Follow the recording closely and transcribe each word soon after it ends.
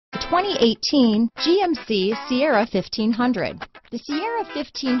2018 GMC Sierra 1500. The Sierra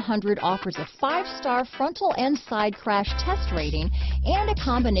 1500 offers a 5-star frontal and side crash test rating and a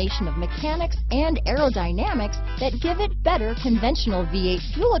combination of mechanics and aerodynamics that give it better conventional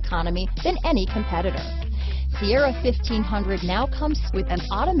V8 fuel economy than any competitor. Sierra 1500 now comes with an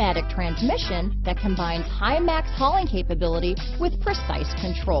automatic transmission that combines high max hauling capability with precise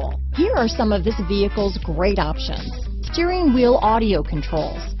control. Here are some of this vehicle's great options: steering wheel audio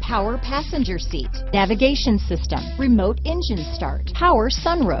controls, power passenger seat, navigation system, remote engine start, power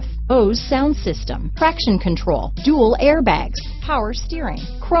sunroof, Bose sound system, traction control, dual airbags, power steering,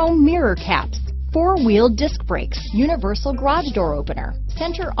 chrome mirror caps, 4-wheel disc brakes, universal garage door opener,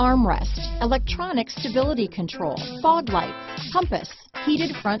 center armrest, electronic stability control, fog lights, compass,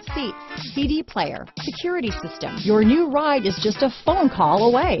 heated front seats, CD player, security system. Your new ride is just a phone call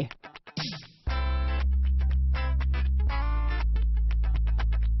away.